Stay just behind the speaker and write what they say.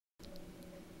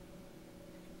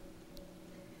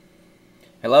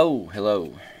Hello.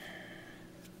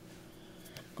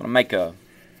 Gonna make a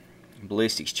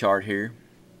ballistics chart here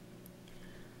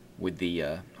with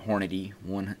the Hornady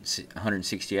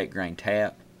 168 grain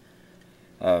tap.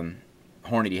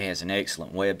 Hornady has an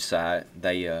excellent website.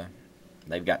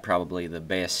 They've got probably the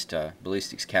best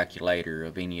ballistics calculator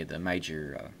of any of the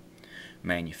major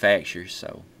manufacturers.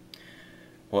 So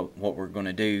what we're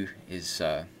gonna do is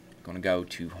gonna go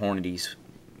to Hornady's.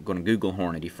 Gonna Google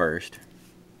Hornady first.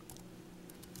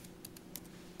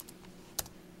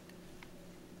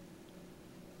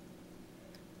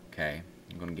 Okay,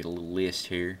 I'm going to get a little list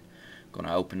here. I'm going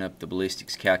to open up the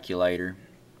ballistics calculator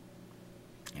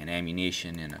and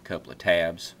ammunition in a couple of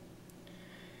tabs.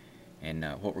 And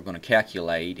what we're going to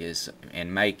calculate is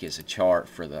and make is a chart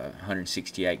for the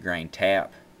 168 grain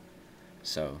tap.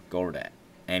 So go over to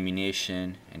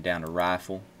ammunition and down to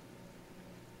rifle.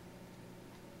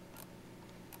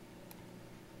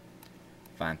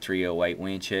 Find 308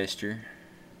 Winchester.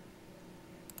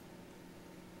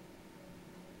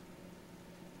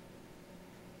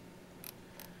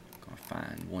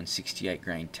 Find 168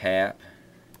 grain tap.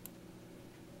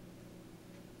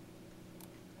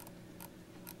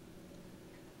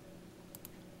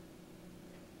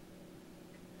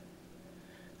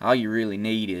 All you really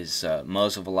need is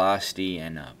muzzle velocity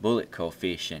and bullet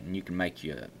coefficient, and you can make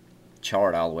your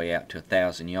chart all the way out to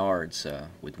 1,000 yards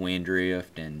with wind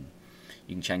drift, and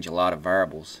you can change a lot of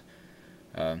variables.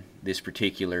 This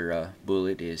particular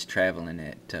bullet is traveling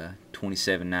at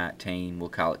 2719. We'll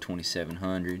call it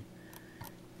 2700.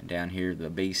 And down here the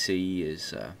BC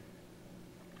is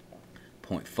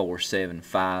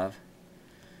 0.475.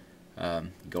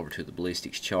 Go over to the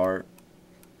ballistics chart.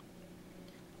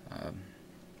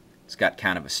 It's got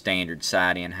kind of a standard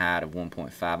sight-in height of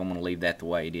 1.5. I'm going to leave that the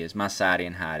way it is. My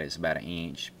sight-in height is about 1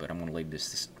 inch, but I'm going to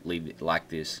leave it like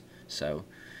this. So,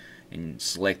 and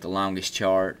select the longest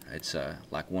chart. It's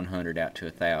like 100 out to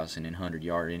 1,000 in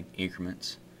 100-yard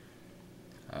increments.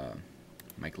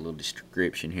 Make a little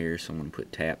description here, so I'm going to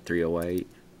put tap 308.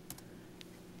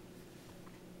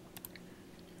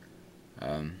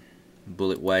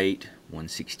 Bullet weight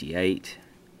 168.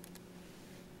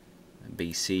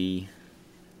 BC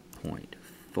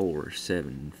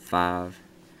 0.475.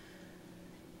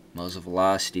 Muzzle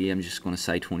velocity, I'm just going to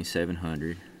say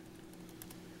 2700.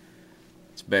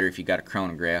 It's better if you got a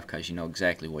chronograph because you know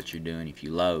exactly what you're doing if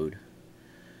you load.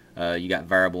 You got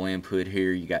variable input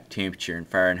here. You got temperature in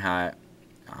Fahrenheit.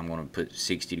 I'm going to put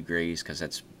 60 degrees because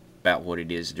that's about what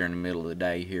it is during the middle of the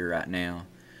day here right now.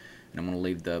 And I'm going to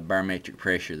leave the barometric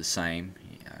pressure the same.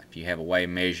 If you have a way of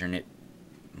measuring it,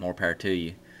 more power to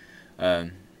you.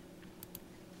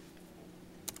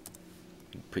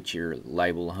 Put your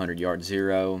label 100 yard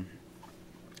 0,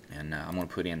 and I'm going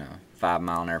to put in a 5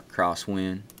 mile an hour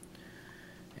crosswind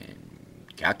and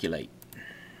calculate.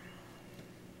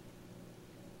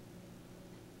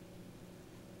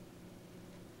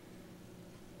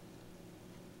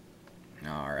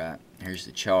 Alright, here's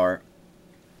the chart.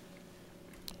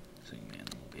 Zoom in a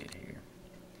little bit here.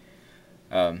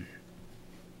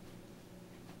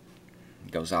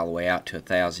 It goes all the way out to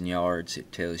 1,000 yards.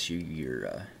 It tells you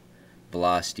your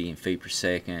velocity in feet per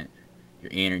second,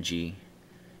 your energy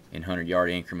in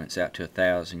 100-yard increments out to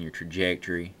 1,000, your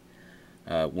trajectory,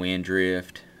 wind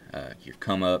drift, your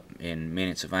come up in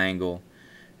minutes of angle,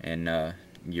 and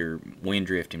your wind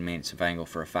drift in minutes of angle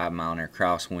for a 5 mile an hour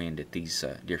crosswind at these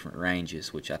different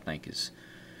ranges, which I think is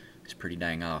pretty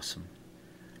dang awesome.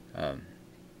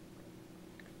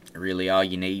 Really all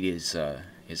you need is a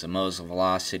muzzle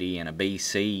velocity and a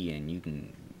BC, and you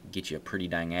can get you a pretty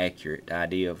dang accurate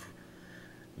idea of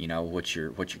what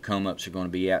your come ups are going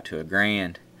to be out to a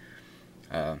grand.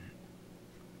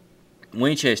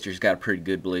 Winchester's got a pretty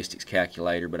good ballistics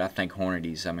calculator, but I think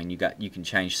Hornady's, I mean, you can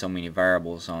change so many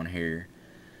variables on here.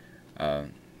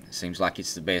 It seems like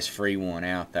it's the best free one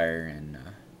out there. And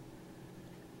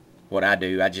what I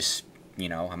do, I just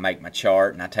I make my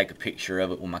chart and I take a picture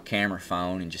of it with my camera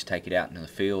phone and just take it out into the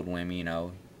field with me. I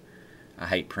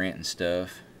hate printing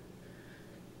stuff.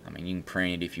 I mean, you can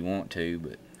print it if you want to,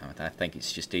 but I think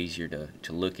it's just easier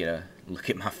to look at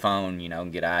my phone,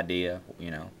 and get an idea,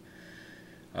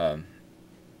 I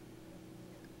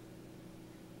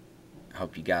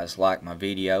hope you guys like my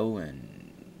video, and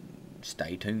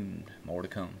stay tuned. More to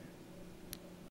come.